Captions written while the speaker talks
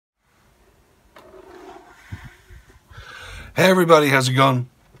Hey everybody, how's it going?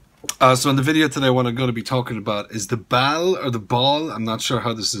 So in the video today, what I'm going to be talking about is the Baal or the Baal, I'm not sure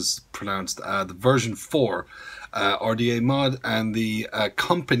how this is pronounced, the version 4 RDA mod and the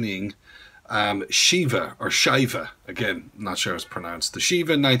accompanying Shiva or Shiva, again, not sure how it's pronounced, the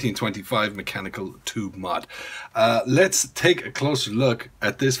Shiva 1925 mechanical tube mod. Let's take a closer look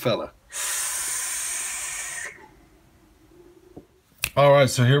at this fella. Alright,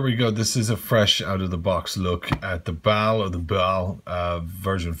 so here we go. This is a fresh out of the box look at the Baal or the Baal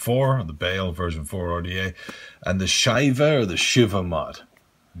version 4, or the Baal version 4 RDA, and the Shiva or the Shiva mod.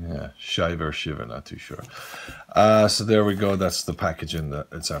 Yeah, Shiva or Shiva, not too sure. So there we go. That's the packaging that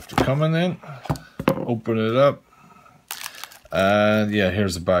it's after coming in. Open it up. And yeah,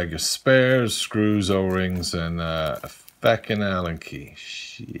 here's a bag of spares, screws, O-rings, and a feckin' Allen key.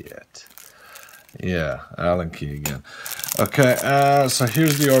 Shit. Yeah, Allen key again. Okay, so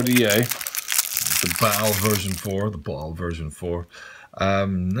here's the RDA, the Baal version 4, the Baal version 4.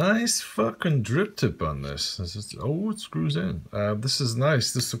 Nice fucking drip tip on this. Oh, it screws in. This is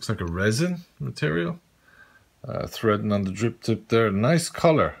nice. This looks like a resin material. Threading on the drip tip there. Nice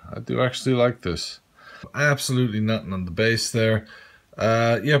color. I do actually like this. Absolutely nothing on the base there.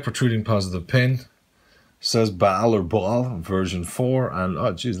 Yeah, protruding positive pin. Says Baal or Baal version 4, and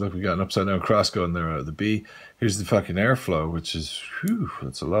oh geez, look, we got an upside down cross going there out of the B. Here's the fucking airflow, which is whew,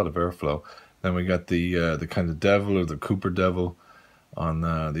 that's a lot of airflow. Then we got the kind of devil or the Cooper devil on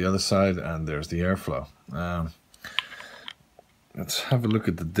the other side, and there's the airflow. Let's have a look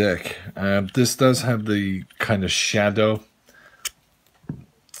at the deck. This does have the kind of shadow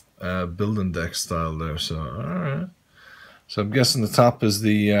building deck style there. So all right. So I'm guessing the top is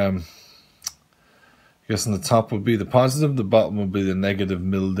the. Guessing the top would be the positive, the bottom would be the negative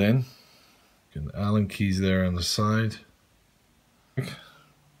milled in. Got Allen keys there on the side.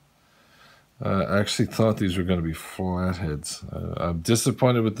 I actually thought these were going to be flatheads. I'm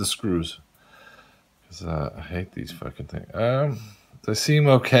disappointed with the screws because I hate these fucking things. They seem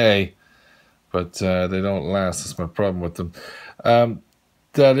okay, but they don't last. That's my problem with them.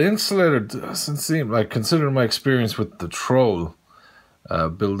 That insulator doesn't seem like, considering my experience with the Troll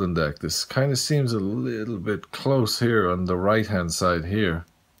building deck, this kind of seems a little bit close here on the right hand side here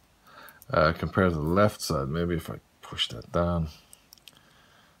compared to the left side. Maybe if I push that down.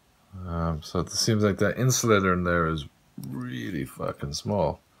 So it seems like that insulator in there is really fucking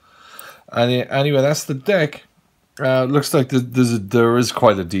small. Anyway, that's the deck. Looks like there is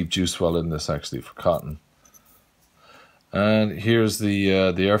quite a deep juice well in this actually for cotton. And here's the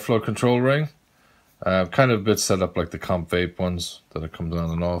airflow control ring. Kind of a bit set up like the comp vape ones that it comes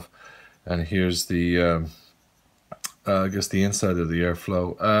on and off. And here's the, I guess the inside of the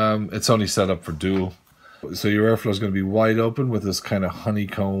airflow. It's only set up for dual. So your airflow is going to be wide open with this kind of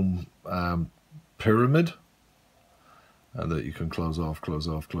honeycomb pyramid. And that you can close off, close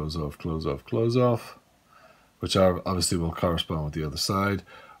off, close off, close off, close off. Which obviously will correspond with the other side.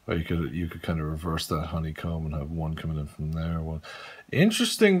 Or you could kind of reverse that honeycomb and have one coming in from there. One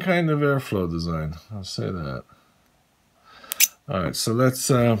interesting kind of airflow design, I'll say that. Alright, so let's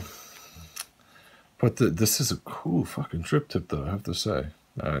put this is a cool fucking trip tip though, I have to say.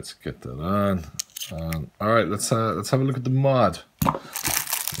 Alright, let's get that on. Alright, let's have a look at the mod.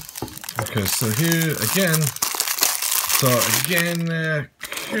 Okay, so here again,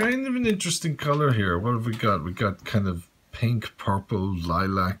 kind of an interesting color here. What have we got? We got kind of pink, purple,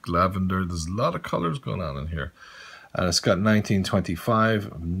 lilac, lavender. There's a lot of colors going on in here. And it's got 1925. I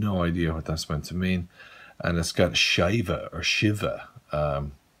have no idea what that's meant to mean. And it's got Shiva or Shiva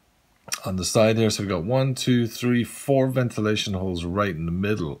on the side here. So we've got 1, 2, 3, 4 ventilation holes right in the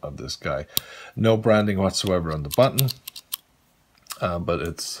middle of this guy. No branding whatsoever on the button. But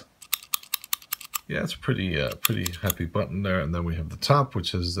it's, yeah, it's a pretty happy button there. And then we have the top,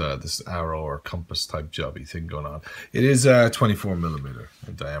 which is this arrow or compass type jobby thing going on. It is 24 millimeter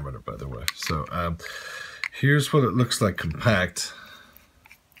in diameter, by the way. So here's what it looks like compact,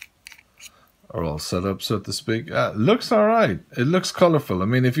 or all set up, so to speak. Looks all right. It looks colorful. I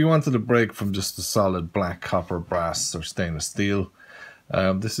mean, if you wanted a break from just the solid black, copper, brass, or stainless steel,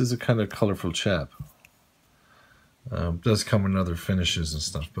 this is a kind of colorful chap. Does come in other finishes and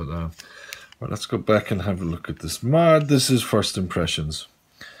stuff, but well, let's go back and have a look at this mod. This is first impressions.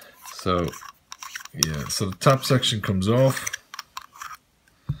 So, yeah, so the top section comes off.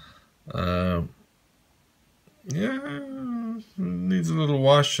 Yeah, needs a little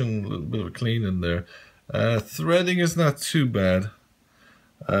wash and a little bit of a clean in there. Threading is not too bad.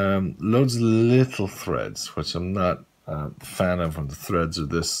 Loads of little threads, which I'm not a fan of when the threads are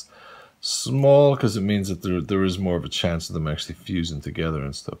this small, because it means that there is more of a chance of them actually fusing together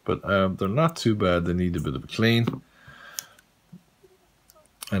and stuff. But they're not too bad. They need a bit of a clean.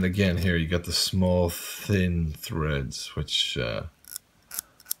 And again, here you got the small, thin threads, which,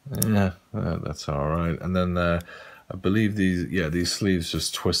 that's all right. And then I believe these sleeves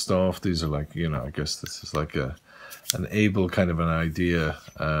just twist off. These are like, I guess this is like an able kind of an idea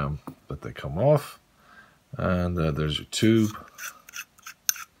that they come off. And there's your tube.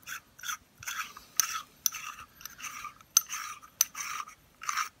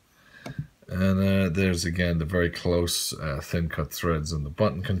 And there's again the very close thin cut threads on the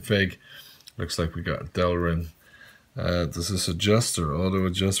button config. Looks like we got a Delrin. Does this adjust or auto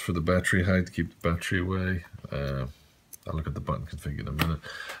adjust for the battery height to keep the battery away? I'll look at the button config in a minute.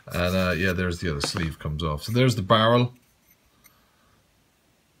 And yeah, there's the other sleeve comes off. So there's the barrel.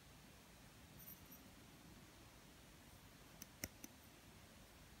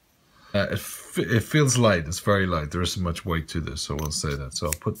 It feels light. It's very light. There isn't much weight to this, so we'll say that. So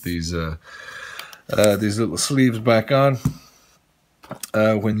I'll put these little sleeves back on.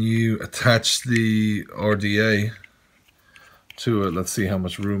 When you attach the RDA to it, let's see how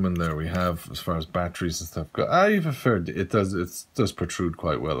much room in there we have as far as batteries and stuff go. You've a fair. It does protrude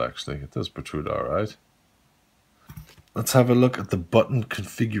quite well, actually. It does protrude all right. Let's have a look at the button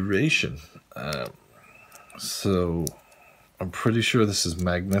configuration. So I'm pretty sure this is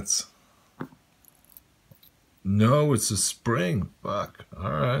magnets. No, it's a spring. Fuck.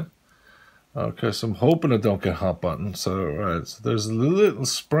 All right. Okay, so I'm hoping I don't get hot button. So, all right. So there's a little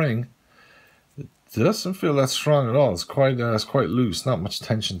spring. It doesn't feel that strong at all. It's quite loose. Not much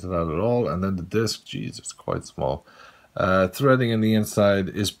tension to that at all. And then the disc, geez, it's quite small. Threading in the inside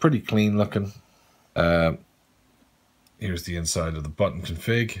is pretty clean looking. Here's the inside of the button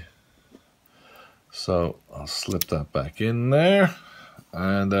config. So I'll slip that back in there.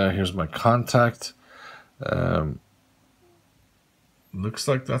 And here's my contact. Looks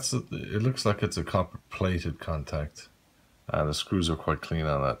like it looks like it's a copper plated contact, and the screws are quite clean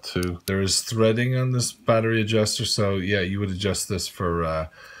on that too. There is threading on this battery adjuster, so yeah, you would adjust this for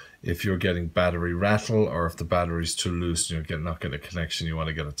if you're getting battery rattle, or if the battery's too loose and you're not getting a connection, you want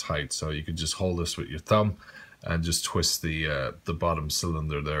to get it tight. So you could just hold this with your thumb and just twist the bottom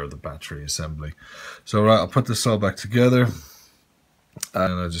cylinder there of the battery assembly. So right, I'll put this all back together.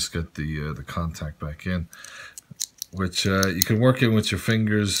 And I just get the contact back in, which you can work in with your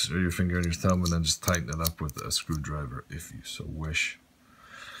fingers or your finger and your thumb, and then just tighten it up with a screwdriver if you so wish.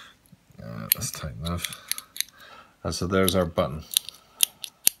 Let's tighten that. And so there's our button.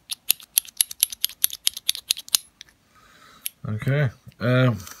 Okay.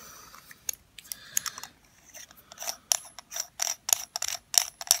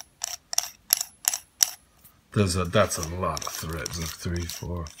 That's a lot of threads. Like 3,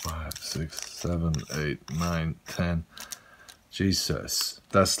 4, 5, 6, 7, 8, 9, 10. Jesus.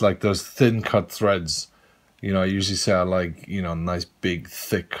 That's like those thin cut threads. I usually say I like, nice big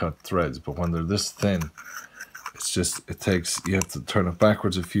thick cut threads, but when they're this thin, it's just, you have to turn it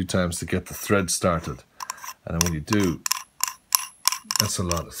backwards a few times to get the thread started. And then when you do, that's a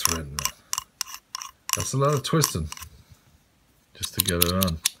lot of threading. That's a lot of twisting just to get it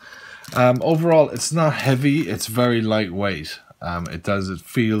on. Overall, it's not heavy. It's very lightweight. It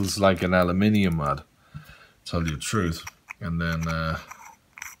feels like an aluminium mod, to tell you the truth. And then,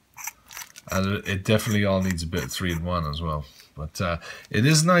 and it definitely all needs a bit of 3-in-1 as well. But it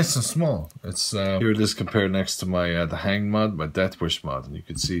is nice and small. It's here it is compared next to my the hang mod, my Death Wish mod, and you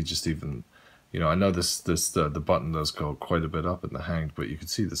can see just even, I know the button does go quite a bit up in the hang, but you can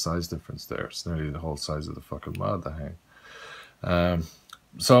see the size difference there. It's nearly the whole size of the fucking mod, the hang.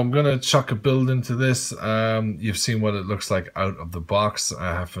 So I'm going to chuck a build into this. You've seen what it looks like out of the box.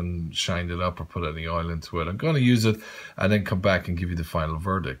 I haven't shined it up or put any oil into it. I'm going to use it and then come back and give you the final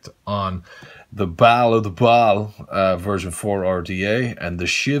verdict on the Baal of the Baal version 4 RDA and the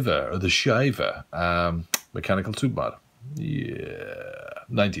Shiva or the Shiva mechanical tube mod. Yeah,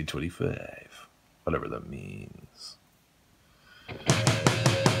 1925, whatever that means.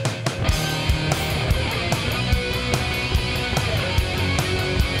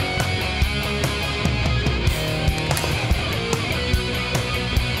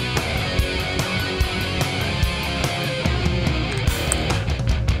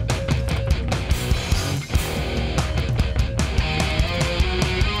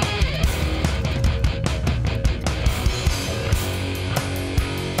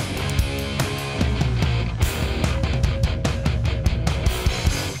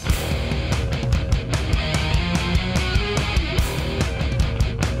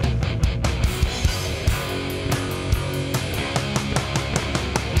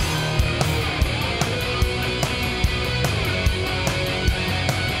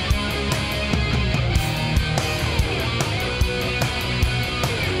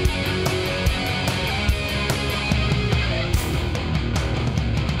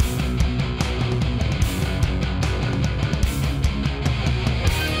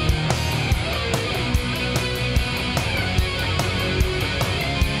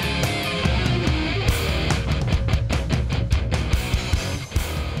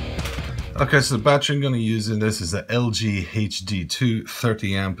 Okay, so the battery I'm going to use in this is the LG HD2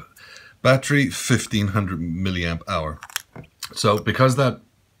 30 amp battery, 1500 milliamp hour. So because that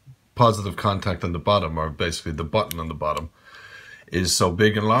positive contact on the bottom, or basically the button on the bottom, is so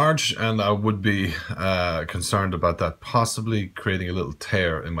big and large, and I would be concerned about that possibly creating a little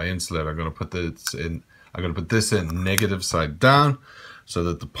tear in my insulator, I'm going to put this in negative side down, so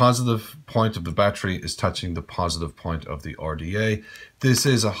that the positive point of the battery is touching the positive point of the RDA. This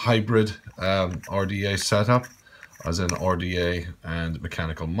is a hybrid RDA setup, as in RDA and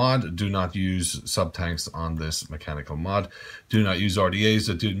mechanical mod. Do not use sub-tanks on this mechanical mod. Do not use RDAs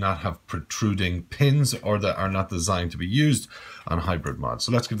that do not have protruding pins or that are not designed to be used on hybrid mod.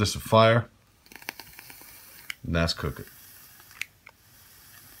 So let's give this a fire. And let's cook it.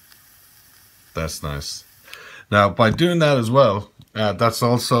 That's nice. Now, by doing that as well, that's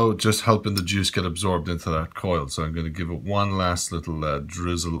also just helping the juice get absorbed into that coil. So I'm going to give it one last little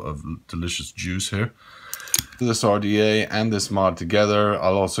drizzle of delicious juice here. This RDA and this mod together.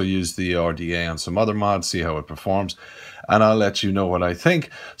 I'll also use the RDA on some other mods, see how it performs, and I'll let you know what I think.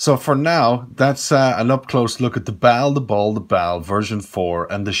 So for now, that's an up-close look at the Baal, the Baal, the Baal version 4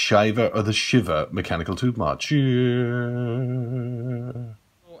 and the Shiva or the Shiva mechanical tube mod. Cheers.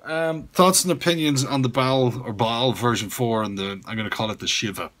 Thoughts and opinions on the Baal or Baal version 4 and the, I'm going to call it the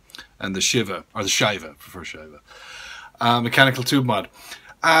Shiva, and the Shiva, or the Shiva, prefer Shiva, mechanical tube mod.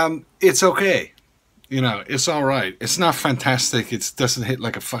 It's okay. You know, it's all right. It's not fantastic. It doesn't hit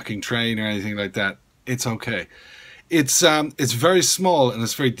like a fucking train or anything like that. It's okay. It's very small and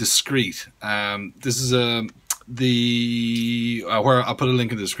it's very discreet. This is where I'll put a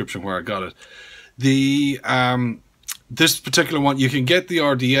link in the description where I got it. This particular one, you can get the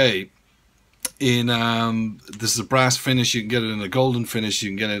RDA in this is a brass finish. You can get it in a golden finish. You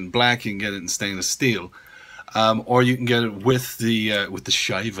can get it in black. You can get it in stainless steel. Or you can get it with the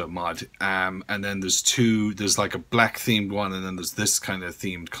Shiva mod, and then there's like a black themed one, and then there's this kind of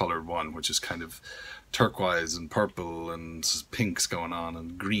themed colored one, which is kind of turquoise and purple and pinks going on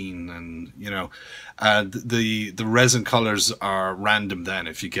and green, and you know, the resin colors are random then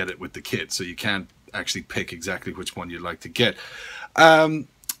if you get it with the kit, so you can't actually pick exactly which one you'd like to get.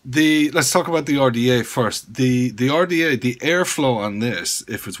 Let's talk about the RDA first. The RDA, the airflow on this,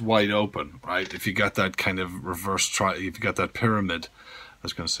 if it's wide open, right? If you got that kind of if you got that pyramid, I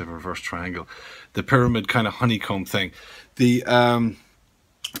was going to say reverse triangle, the pyramid kind of honeycomb thing, the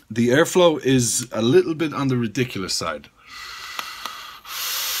airflow is a little bit on the ridiculous side.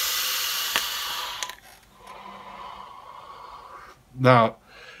 Now,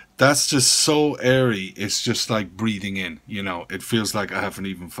 that's just so airy, it's just like breathing in, you know, it feels like I haven't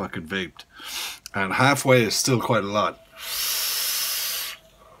even fucking vaped. And halfway is still quite a lot.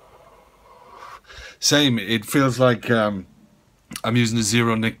 Same, it feels like I'm using a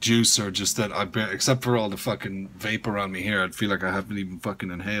zero nic juicer, just that except for all the fucking vape around me here, I'd feel like I haven't even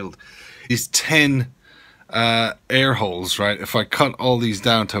fucking inhaled. These 10 air holes, right, if I cut all these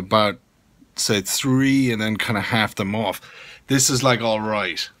down to about, say, 3 and then kind of half them off, this is like all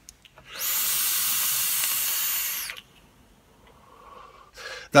right.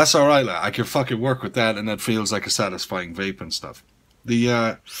 That's all right, like, I can fucking work with that, and that feels like a satisfying vape and stuff.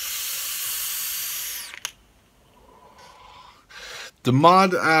 The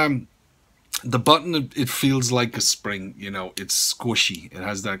mod, the button, it feels like a spring, you know, it's squishy. It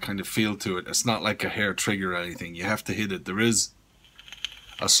has that kind of feel to it. It's not like a hair trigger or anything. You have to hit it. There is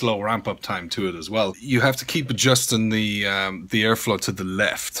a slow ramp up time to it as well. You have to keep adjusting the airflow to the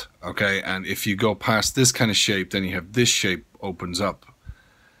left, okay? And if you go past this kind of shape, then you have this shape opens up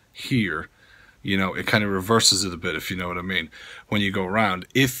here, you know, it kind of reverses it a bit, if you know what I mean, when you go around.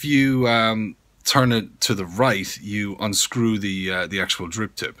 If you turn it to the right, you unscrew the actual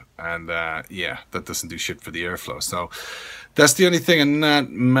drip tip, and yeah, that doesn't do shit for the airflow. So that's the only thing I'm not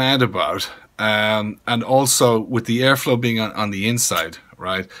mad about. And also with the airflow being on the inside,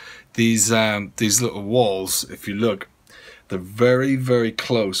 right, these little walls, if you look, they're very, very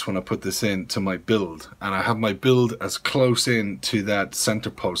close when I put this in to my build, and I have my build as close in to that center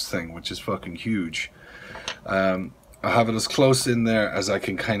post thing, which is fucking huge. I have it as close in there as I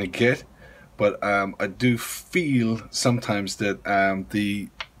can kind of get, but I do feel sometimes that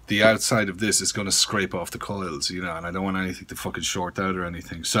the outside of this is going to scrape off the coils, you know, and I don't want anything to fucking short out or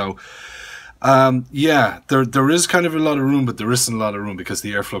anything. So yeah, there is kind of a lot of room, but there isn't a lot of room because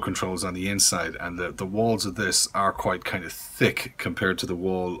the airflow control is on the inside, and the walls of this are quite kind of thick compared to the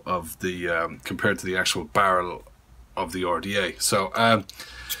wall of the compared to the actual barrel of the RDA. So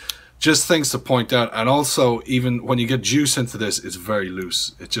Just things to point out. And also, even when you get juice into this, it's very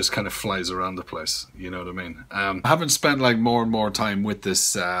loose. It just kind of flies around the place. You know what I mean? I haven't spent like more and more time with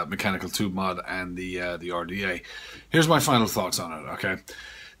this mechanical tube mod and the RDA. Here's my final thoughts on it, okay?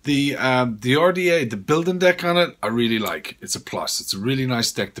 The RDA, the building deck on it, I really like. It's a plus. It's a really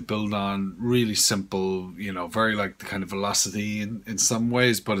nice deck to build on. Really simple, you know, very like the kind of velocity in some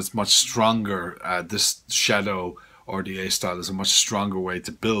ways, but it's much stronger. This Shadow RDA style is a much stronger way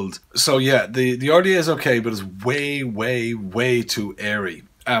to build. So yeah, the RDA is okay, but it's way, way, way too airy.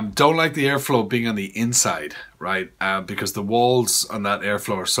 Don't like the airflow being on the inside, right? Because the walls on that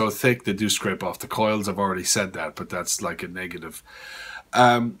airflow are so thick, they do scrape off the coils. I've already said that, but that's like a negative.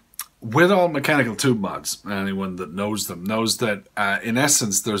 With all mechanical tube mods, anyone that knows them knows that in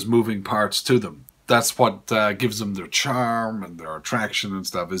essence there's moving parts to them. That's what gives them their charm and their attraction and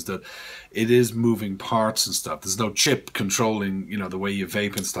stuff, is that it is moving parts and stuff. There's no chip controlling, you know, the way you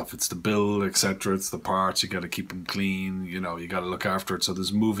vape and stuff. It's the build, etc. It's the parts. You got to keep them clean. You know, you got to look after it. So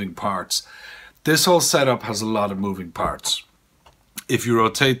there's moving parts. This whole setup has a lot of moving parts. If you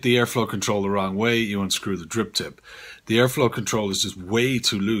rotate the airflow control the wrong way, you unscrew the drip tip. The airflow control is just way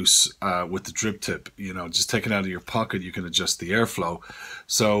too loose with the drip tip. You know, just take it out of your pocket, you can adjust the airflow.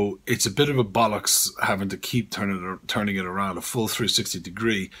 So it's a bit of a bollocks having to keep turning it around a full 360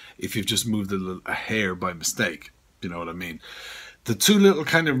 degree if you've just moved a hair by mistake. You know what I mean? The two little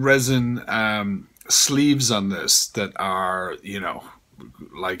kind of resin sleeves on this that are, you know,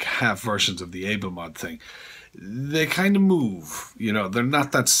 like half versions of the Able mod thing, they kind of move, you know, they're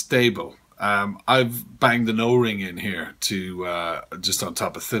not that stable. I've banged an O-ring in here to just on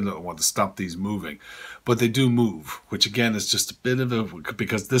top of thin little one to stop these moving, but they do move, which again is just a bit of a,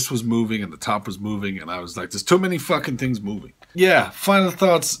 because this was moving and the top was moving and I was like, there's too many fucking things moving. Yeah, final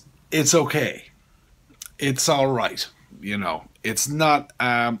thoughts, it's okay. It's all right, you know. It's not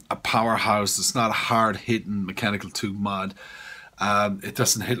a powerhouse, it's not a hard-hitting mechanical tube mod. It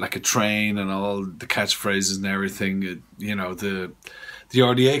doesn't hit like a train and all the catchphrases and everything. It, you know, the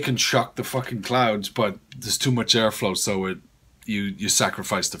RDA can shock the fucking clouds, but there's too much airflow, so you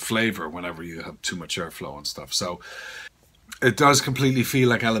sacrifice the flavor whenever you have too much airflow and stuff. So it does completely feel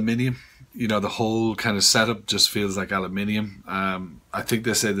like aluminium. You know, the whole kind of setup just feels like aluminium. I think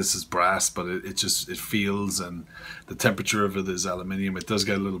they say this is brass, but it feels, and the temperature of it is aluminium. It does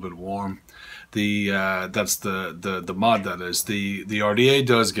get a little bit warm. That's the mod, that is. The RDA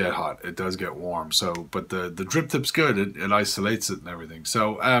does get hot. It does get warm. So, but the drip tip's good. It isolates it and everything.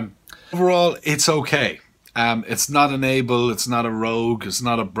 So overall, it's okay. It's not an Able, it's not a Rogue, it's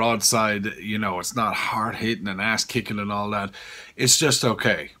not a broadside, you know, it's not hard hitting and ass kicking and all that. It's just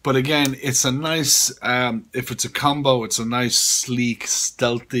okay. But again, it's a nice, if it's a combo, it's a nice, sleek,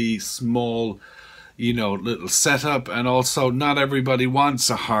 stealthy, small, you know, little setup. And also, not everybody wants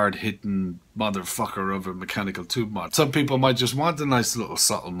a hard hitting motherfucker of a mechanical tube mod. Some people might just want a nice little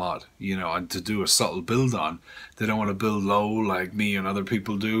subtle mod, you know, and to do a subtle build on. They don't want to build low like me and other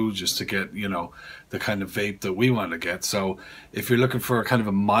people do, just to get, you know, the kind of vape that we want to get. So if you're looking for a kind of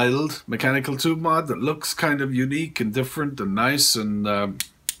a mild mechanical tube mod that looks kind of unique and different and nice and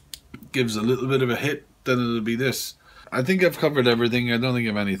gives a little bit of a hit, then it'll be this. I think I've covered everything. I don't think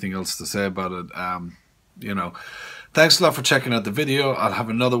I have anything else to say about it. You know, thanks a lot for checking out the video. I'll have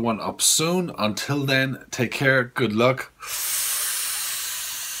another one up soon. Until then, take care, good luck,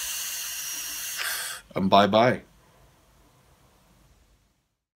 and bye-bye.